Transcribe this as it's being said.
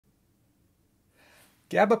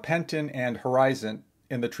Gabapentin and Horizant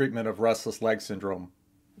in the treatment of restless leg syndrome.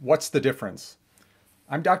 What's the difference?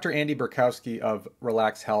 I'm Dr. Andy Burkowski of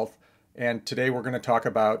Relax Health, and today we're going to talk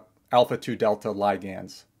about alpha-2 delta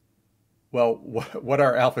ligands. Well, what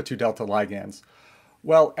are alpha-2 delta ligands?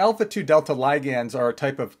 Well, alpha-2 delta ligands are a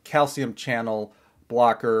type of calcium channel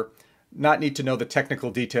blocker. Not need to know the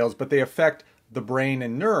technical details, but they affect the brain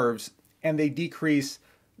and nerves, and they decrease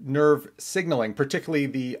nerve signaling, particularly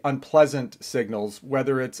the unpleasant signals,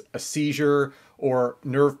 whether it's a seizure or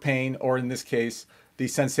nerve pain, or in this case, the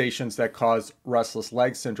sensations that cause restless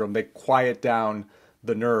leg syndrome. They quiet down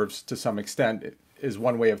the nerves to some extent, is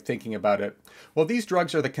one way of thinking about it. Well, these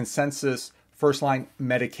drugs are the consensus first-line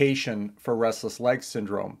medication for restless leg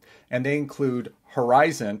syndrome, and they include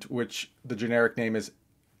Horizant, which the generic name is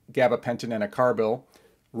Gabapentin and acarbol,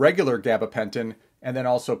 regular gabapentin, and then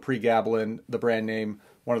also pregabalin, the brand name.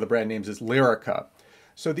 One of the brand names is Lyrica.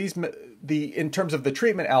 So in terms of the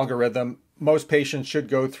treatment algorithm, most patients should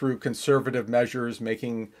go through conservative measures,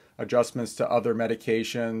 making adjustments to other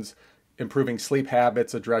medications, improving sleep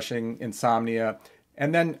habits, addressing insomnia,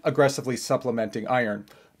 and then aggressively supplementing iron.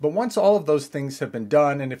 But once all of those things have been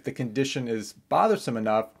done, and if the condition is bothersome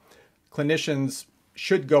enough, clinicians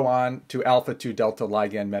should go on to alpha-2 delta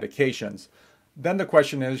ligand medications. Then the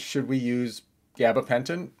question is, should we use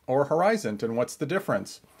gabapentin or Horizant, and what's the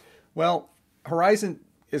difference? Well, Horizant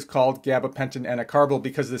is called gabapentin and acarbol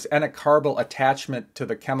because this N-acarbol attachment to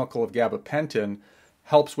the chemical of gabapentin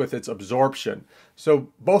helps with its absorption.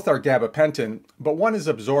 So both are gabapentin, but one is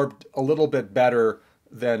absorbed a little bit better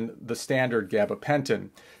than the standard gabapentin.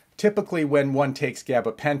 Typically, when one takes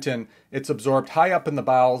gabapentin, it's absorbed high up in the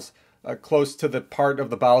bowels, close to the part of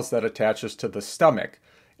the bowels that attaches to the stomach.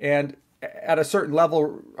 And at a certain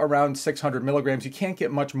level, around 600 milligrams, you can't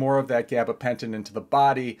get much more of that gabapentin into the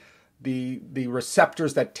body. The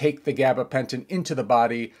receptors that take the gabapentin into the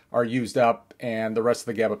body are used up, and the rest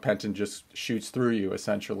of the gabapentin just shoots through you,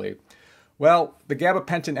 essentially. Well, the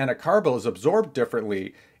gabapentin and acarbol is absorbed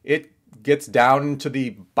differently. It gets down into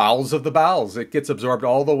the bowels of the bowels. It gets absorbed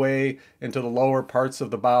all the way into the lower parts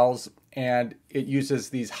of the bowels, and it uses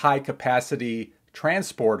these high-capacity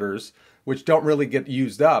transporters, which don't really get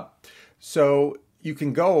used up. So you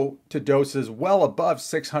can go to doses well above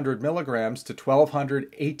 600 milligrams to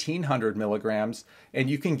 1200, 1800 milligrams, and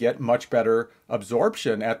you can get much better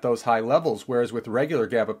absorption at those high levels. Whereas with regular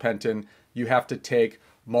gabapentin, you have to take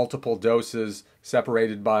multiple doses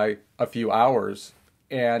separated by a few hours.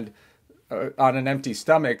 And on an empty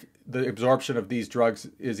stomach, the absorption of these drugs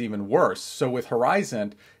is even worse. So with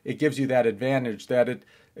Horizant, it gives you that advantage that it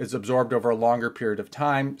is absorbed over a longer period of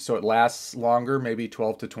time, so it lasts longer, maybe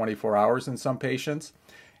 12 to 24 hours in some patients,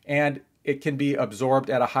 and it can be absorbed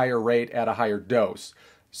at a higher rate at a higher dose.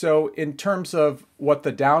 So in terms of what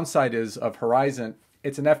the downside is of Horizant,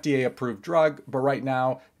 it's an FDA-approved drug, but right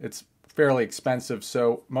now it's fairly expensive,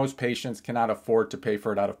 so most patients cannot afford to pay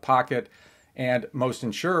for it out of pocket, and most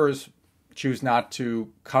insurers choose not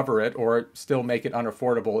to cover it or still make it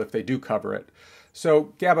unaffordable if they do cover it.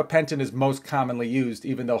 So gabapentin is most commonly used,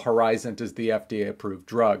 even though Horizant is the FDA-approved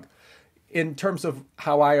drug. In terms of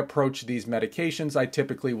how I approach these medications, I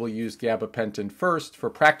typically will use gabapentin first for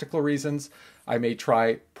practical reasons. I may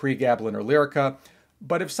try pregabalin or Lyrica.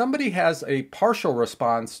 But if somebody has a partial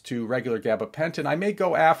response to regular gabapentin, I may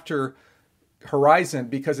go after Horizant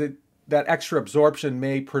because that extra absorption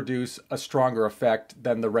may produce a stronger effect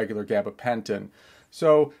than the regular gabapentin.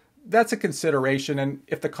 So that's a consideration, and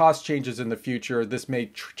if the cost changes in the future, this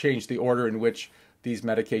may change the order in which these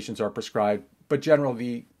medications are prescribed. But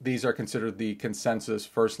generally, these are considered the consensus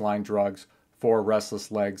first-line drugs for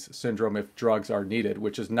restless legs syndrome if drugs are needed,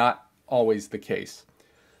 which is not always the case.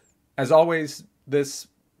 As always, this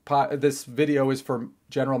video is for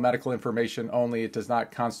general medical information only. It does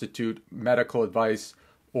not constitute medical advice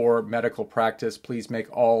or medical practice. Please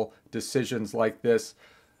make all decisions like this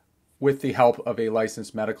with the help of a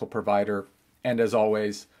licensed medical provider. And as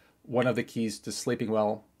always, one of the keys to sleeping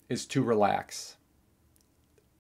well is to relax.